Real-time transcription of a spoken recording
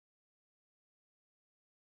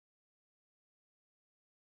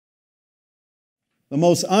the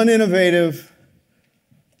most uninnovative,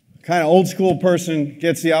 kind of old school person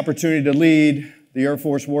gets the opportunity to lead the Air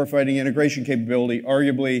Force warfighting integration capability,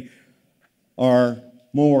 arguably our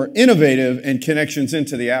more innovative and connections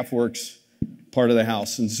into the AFWERX part of the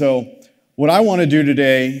house. And so what I want to do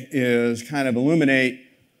today is kind of illuminate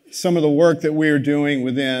some of the work that we are doing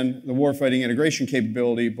within the warfighting integration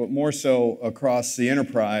capability, but more so across the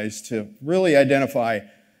enterprise to really identify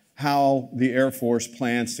how the Air Force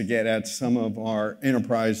plans to get at some of our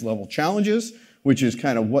enterprise level challenges, which is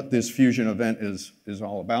kind of what this Fusion event is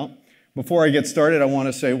all about. Before I get started, I want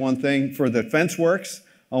to say one thing for the AFWERX.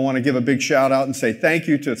 I want to give a big shout out and say thank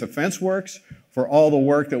you to the AFWERX for all the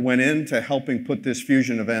work that went into helping put this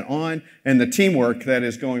Fusion event on and the teamwork that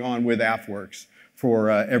is going on with AFWERX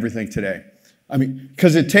for everything today. I mean,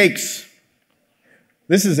 because this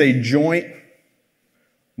is a joint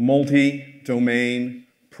multi-domain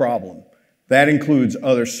problem. That includes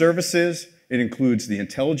other services, it includes the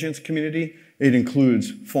intelligence community, it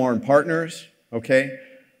includes foreign partners, okay?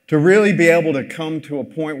 To really be able to come to a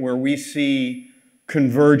point where we see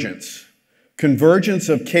convergence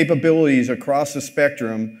of capabilities across the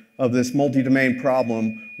spectrum of this multi-domain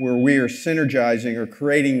problem where we are synergizing or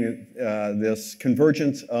creating this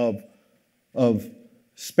convergence of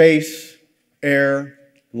space, air,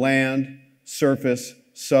 land, surface,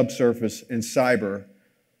 subsurface, and cyber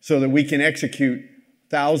so that we can execute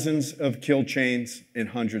thousands of kill chains in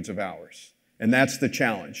hundreds of hours. And that's the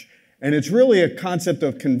challenge. And it's really a concept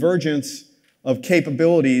of convergence of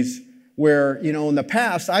capabilities where, you know, in the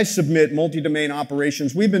past, I submit multi-domain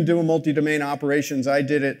operations. We've been doing multi-domain operations. I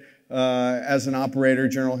did it as an operator.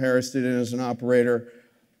 General Harris did it as an operator.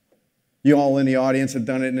 You all in the audience have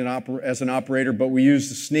done it as an operator, but we used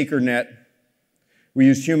the sneaker net. We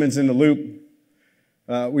used humans in the loop.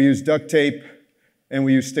 We used duct tape, and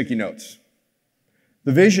we used sticky notes.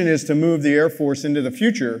 The vision is to move the Air Force into the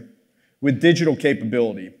future with digital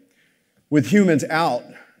capability, with humans out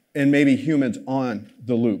and maybe humans on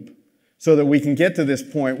the loop, so that we can get to this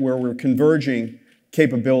point where we're converging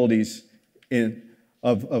capabilities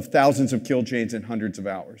of thousands of kill chains in hundreds of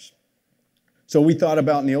hours. So we thought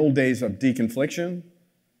about in the old days of deconfliction,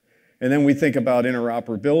 and then we think about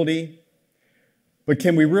interoperability, but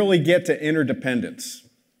can we really get to interdependence?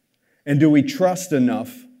 And do we trust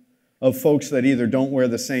enough of folks that either don't wear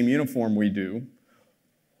the same uniform we do,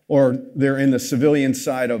 or they're in the civilian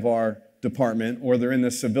side of our department, or they're in the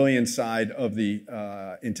civilian side of the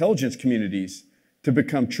intelligence communities to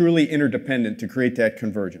become truly interdependent to create that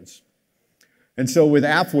convergence? And so with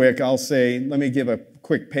AFWERX, I'll say, let me give a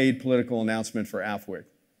quick paid political announcement for AFWERX.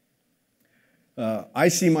 I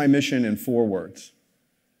see my mission in 4 words: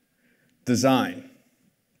 design,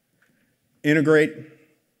 integrate,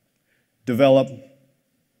 develop,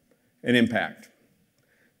 and impact.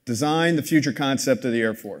 Design the future concept of the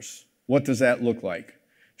Air Force. What does that look like?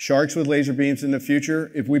 Sharks with laser beams in the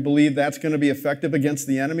future. If we believe that's going to be effective against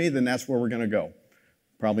the enemy, then that's where we're going to go.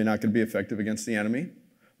 Probably not going to be effective against the enemy.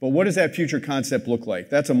 But what does that future concept look like?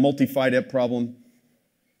 That's a multi-FIDEP problem.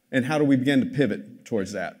 And how do we begin to pivot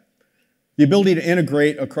towards that? The ability to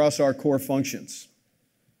integrate across our core functions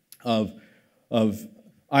of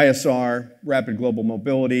ISR, rapid global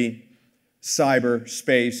mobility, cyber,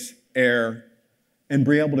 space, air, and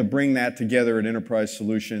be able to bring that together in enterprise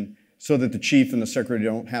solution so that the chief and the secretary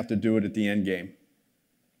don't have to do it at the end game.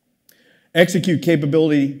 Execute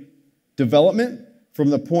capability development from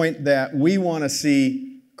the point that we want to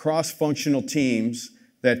see cross-functional teams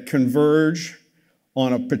that converge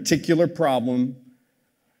on a particular problem,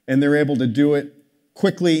 and they're able to do it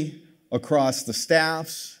quickly across the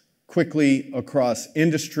staffs, quickly across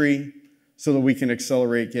industry, so that we can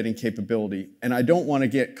accelerate getting capability. And I don't want to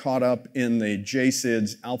get caught up in the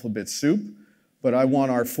JSID's alphabet soup, but I want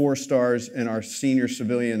our 4 stars and our senior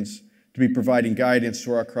civilians to be providing guidance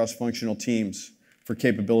to our cross-functional teams for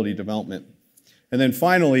capability development. And then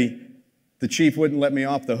finally, the chief wouldn't let me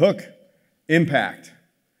off the hook, impact.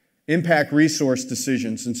 Impact resource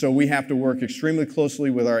decisions. And so we have to work extremely closely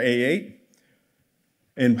with our A8.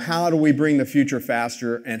 And how do we bring the future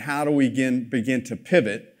faster? And how do we begin to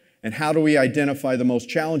pivot? And how do we identify the most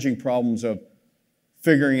challenging problems of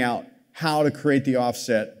figuring out how to create the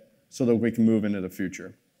offset so that we can move into the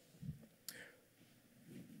future?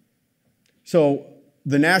 So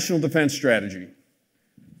the National Defense Strategy,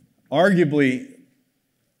 arguably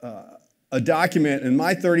a document in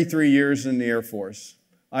my 33 years in the Air Force,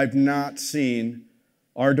 I've not seen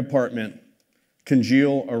our department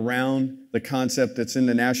congeal around the concept that's in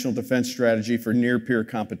the National Defense Strategy for near-peer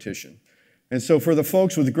competition. And so for the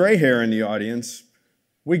folks with gray hair in the audience,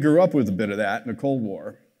 we grew up with a bit of that in the Cold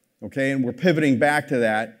War, okay? And we're pivoting back to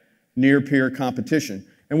that near-peer competition.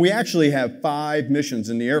 And we actually have 5 missions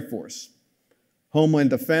in the Air Force. Homeland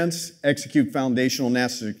Defense, execute foundational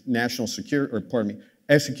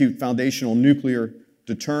execute foundational nuclear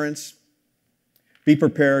deterrence, be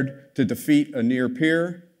prepared to defeat a near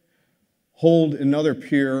peer, hold another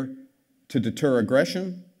peer to deter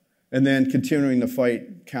aggression, and then continuing to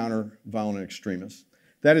fight counter violent extremists.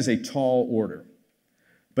 That is a tall order.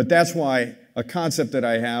 But that's why a concept that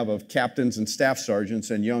I have of captains and staff sergeants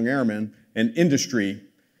and young airmen and industry,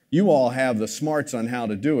 you all have the smarts on how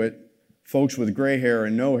to do it. Folks with gray hair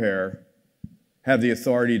and no hair have the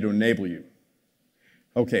authority to enable you.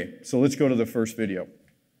 Okay, so let's go to the first video.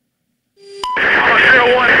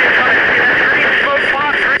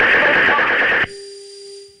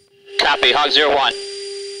 Copy, Hog 01.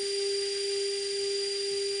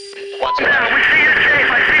 Once more. Yeah, we see it safe.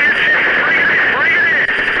 I see it safe. Bring it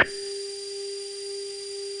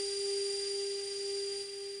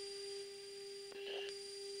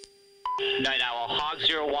in. Night Owl, Hog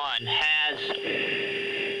 01 has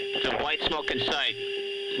the white smoke in sight.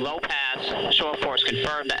 Low pass, show of force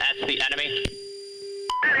confirmed that that's the enemy.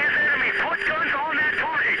 That is enemy. Put guns on that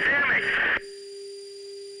target. Damn it.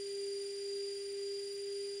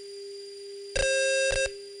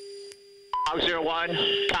 Hog 01,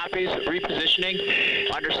 copies, repositioning.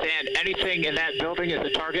 Understand anything in that building is a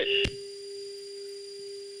target.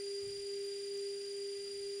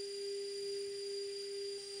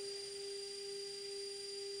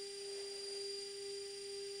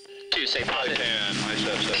 Say positive.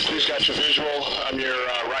 Please got your visual. I'm your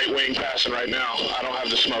right wing passing right now. I don't have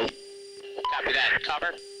the smoke. Copy that.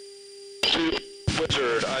 Cover. 2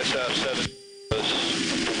 Wizard, ISAF 7,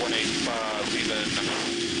 185, leaving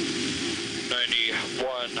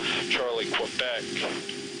 91, Charlie, Quebec.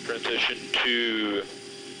 Transition to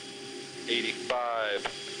 85,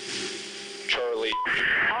 Charlie.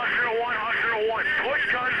 Hog 01, put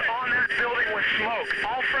guns on that building with smoke.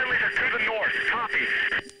 All friendlies are to the north. Copy.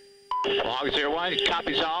 Hog 01,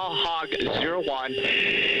 copies all. Hog 01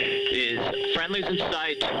 is friendlies in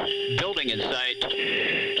sight, building in sight,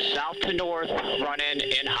 south to north, run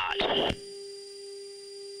in hot.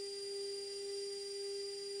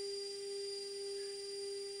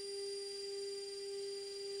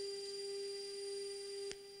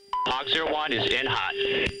 Hog 01 is in hot.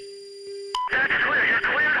 That's clear. You're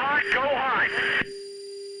cleared hot. Go high.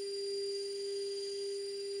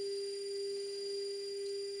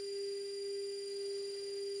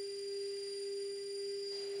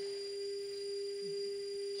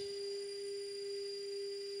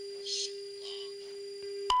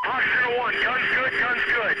 Hog 01, guns good, guns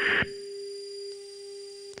good.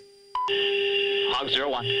 Hog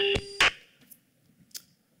 01.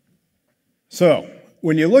 So,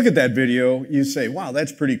 when you look at that video, you say, wow,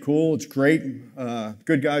 that's pretty cool, it's great,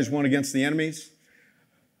 good guys won against the enemies.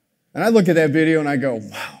 And I look at that video and I go,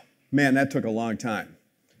 wow, man, that took a long time.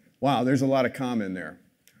 Wow, there's a lot of comm in there.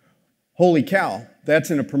 Holy cow, that's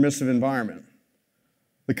in a permissive environment.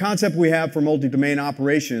 The concept we have for multi-domain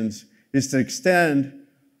operations is to extend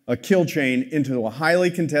a kill chain into a highly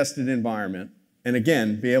contested environment, and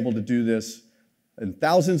again, be able to do this in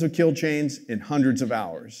thousands of kill chains in hundreds of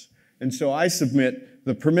hours. And so I submit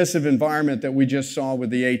the permissive environment that we just saw with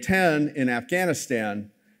the A-10 in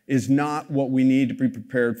Afghanistan is not what we need to be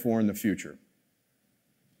prepared for in the future.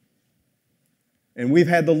 And we've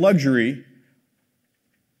had the luxury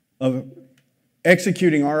of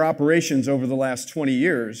executing our operations over the last 20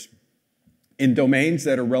 years in domains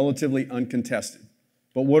that are relatively uncontested.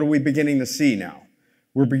 But what are we beginning to see now?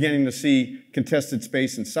 We're beginning to see contested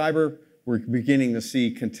space in cyber. We're beginning to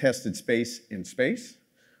see contested space in space.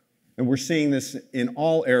 And we're seeing this in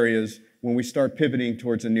all areas when we start pivoting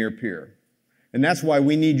towards a near peer. And that's why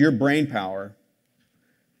we need your brain power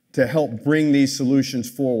to help bring these solutions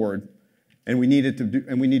forward. And we need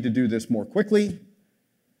to do this more quickly.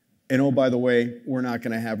 And oh, by the way, we're not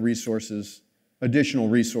going to have resources, additional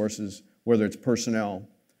resources, whether it's personnel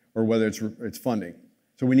or whether it's funding.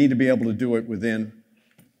 So we need to be able to do it within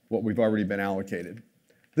what we've already been allocated.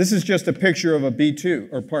 This is just a picture of a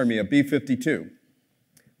B-52,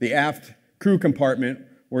 the aft crew compartment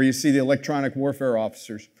where you see the electronic warfare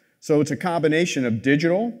officers. So it's a combination of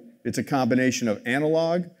digital, it's a combination of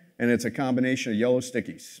analog, and it's a combination of yellow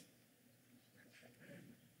stickies.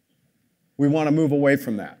 We want to move away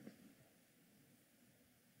from that.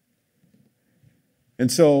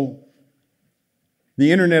 And so,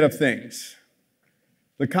 the Internet of Things.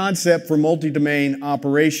 The concept for multi-domain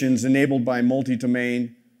operations enabled by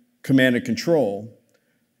multi-domain command and control,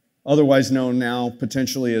 otherwise known now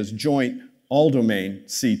potentially as joint all-domain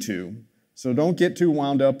C2. So don't get too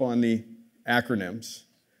wound up on the acronyms.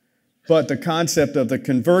 but the concept of the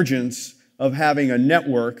convergence of having a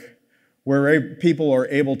network where people are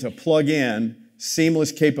able to plug in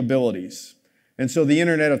seamless capabilities. And so the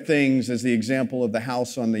Internet of Things, as the example of the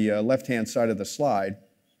house on the left-hand side of the slide,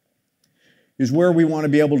 is where we want to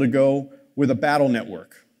be able to go with a battle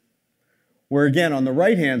network. Where again, on the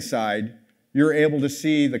right-hand side, you're able to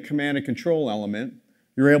see the command and control element.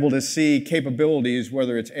 You're able to see capabilities,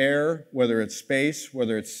 whether it's air, whether it's space,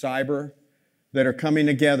 whether it's cyber, that are coming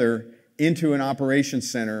together into an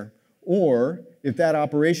operations center. Or if that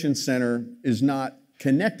operations center is not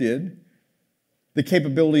connected, the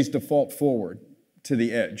capabilities default forward to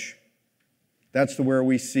the edge. That's where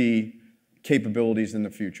we see capabilities in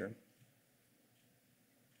the future.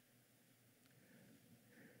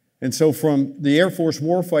 And so from the Air Force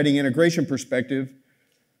warfighting integration perspective,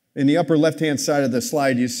 in the upper left-hand side of the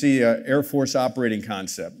slide, you see an Air Force operating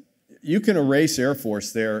concept. You can erase Air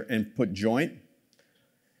Force there and put joint.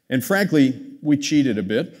 And frankly, we cheated a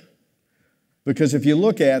bit, because if you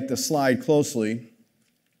look at the slide closely,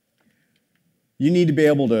 you need to be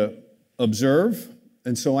able to observe,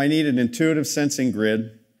 and so I need an intuitive sensing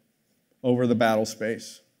grid over the battle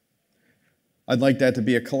space. I'd like that to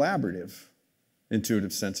be a collaborative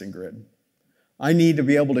intuitive sensing grid. I need to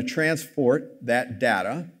be able to transport that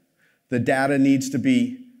data. The data needs to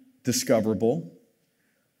be discoverable.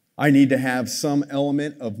 I need to have some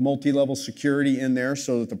element of multi-level security in there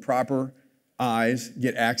so that the proper eyes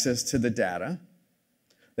get access to the data.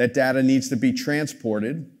 That data needs to be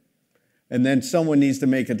transported, and then someone needs to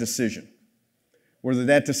make a decision. Whether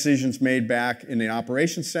that decision's made back in the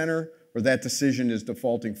operations center or that decision is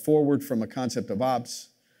defaulting forward from a concept of ops,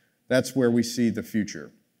 that's where we see the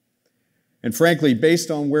future. And frankly,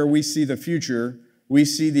 based on where we see the future, we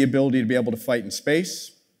see the ability to be able to fight in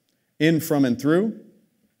space, in, from, and through.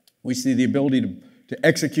 We see the ability to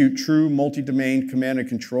execute true multi-domain command and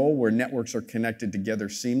control where networks are connected together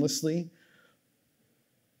seamlessly.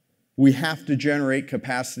 We have to generate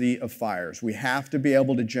capacity of fires. We have to be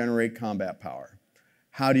able to generate combat power.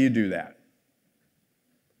 How do you do that?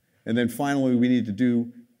 And then finally, we need to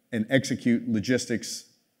do and execute logistics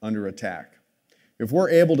under attack. If we're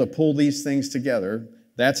able to pull these things together,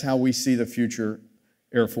 that's how we see the future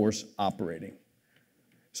Air Force operating.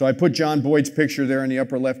 So I put John Boyd's picture there in the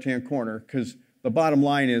upper left-hand corner because the bottom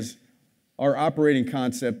line is our operating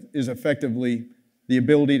concept is effectively the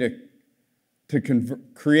ability to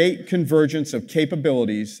create convergence of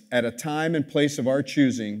capabilities at a time and place of our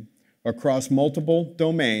choosing across multiple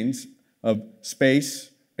domains of space,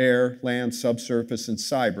 air, land, subsurface, and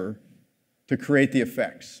cyber to create the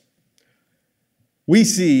effects. We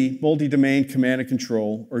see multi-domain command and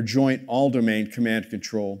control, or joint all-domain command and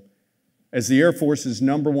control, as the Air Force's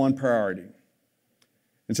 #1 priority.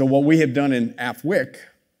 And so what we have done in AFWERX,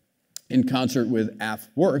 in concert with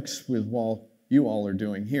AFWERX, with what you all are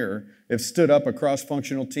doing here, have stood up a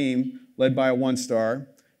cross-functional team led by a one-star,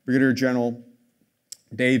 Brigadier General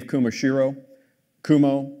Dave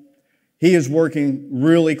Kumo. He is working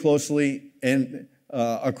really closely and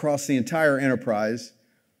across the entire enterprise.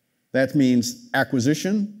 That means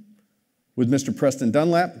acquisition with Mr. Preston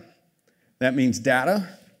Dunlap. That means data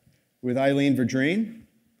with Eileen Verdreen.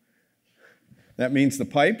 That means the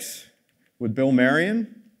pipes with Bill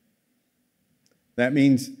Marion. That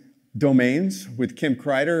means domains with Kim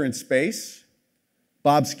Kreider in space,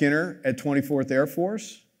 Bob Skinner at 24th Air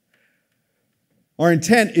Force. Our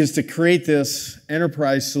intent is to create this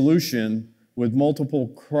enterprise solution with multiple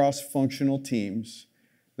cross-functional teams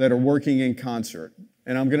that are working in concert.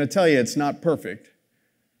 And I'm going to tell you, it's not perfect,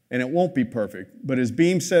 and it won't be perfect. But as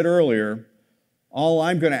Beam said earlier, all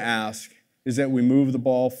I'm going to ask is that we move the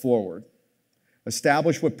ball forward,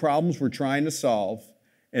 establish what problems we're trying to solve,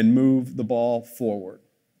 and move the ball forward.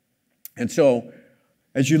 And so,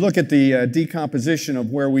 as you look at the decomposition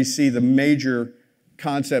of where we see the major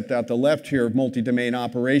concept out the left here of multi-domain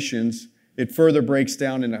operations, it further breaks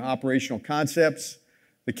down into operational concepts,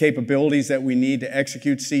 the capabilities that we need to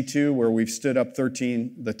execute C2, where we've stood up the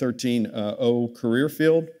 13O career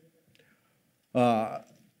field,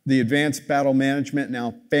 the advanced battle management,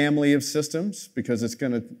 now family of systems, because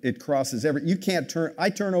it crosses every, I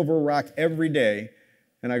turn over a rock every day,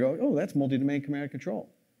 and I go, oh, that's multi-domain command and control.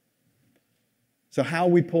 So how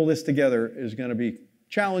we pull this together is going to be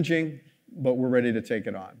challenging, but we're ready to take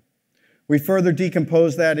it on. We further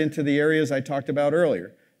decompose that into the areas I talked about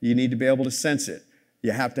earlier. You need to be able to sense it.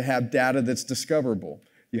 You have to have data that's discoverable.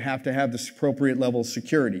 You have to have this appropriate level of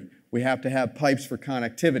security. We have to have pipes for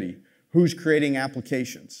connectivity. Who's creating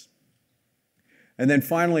applications? And then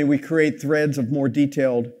finally, we create threads of more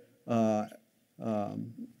detailed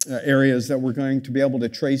areas that we're going to be able to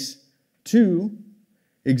trace to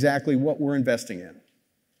exactly what we're investing in.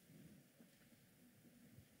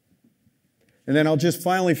 And then I'll just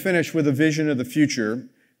finally finish with a vision of the future,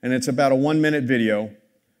 and it's about a 1-minute video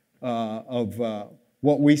of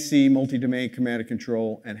what we see multi-domain command and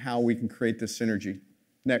control and how we can create this synergy.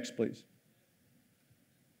 Next, please.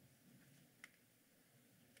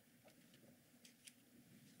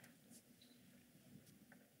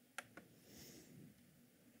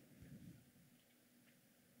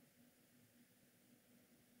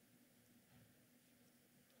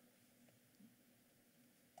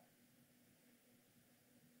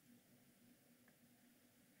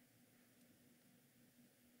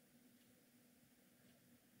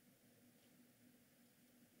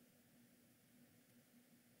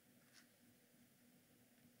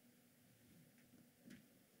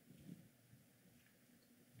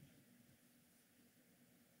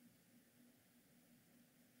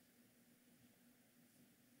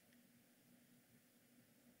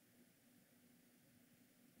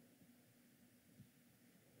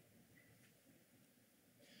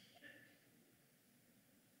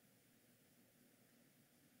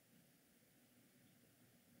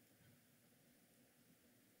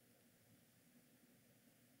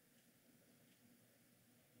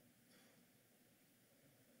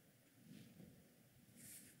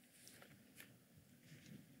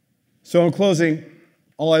 So in closing,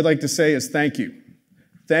 all I'd like to say is thank you.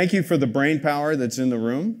 Thank you for the brain power that's in the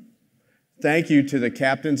room. Thank you to the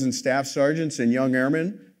captains and staff sergeants and young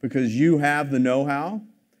airmen, because you have the know-how.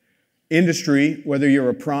 Industry, whether you're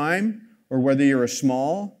a prime or whether you're a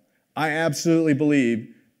small, I absolutely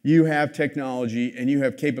believe you have technology and you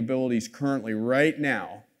have capabilities currently right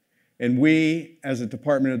now. And we, as a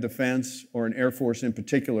Department of Defense or an Air Force in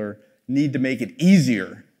particular, need to make it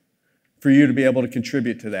easier for you to be able to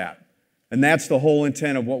contribute to that. And that's the whole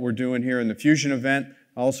intent of what we're doing here in the Fusion event.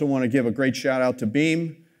 I also want to give a great shout out to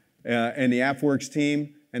Beam and the AFWERX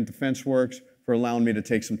team and DefenseWorks for allowing me to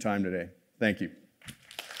take some time today. Thank you.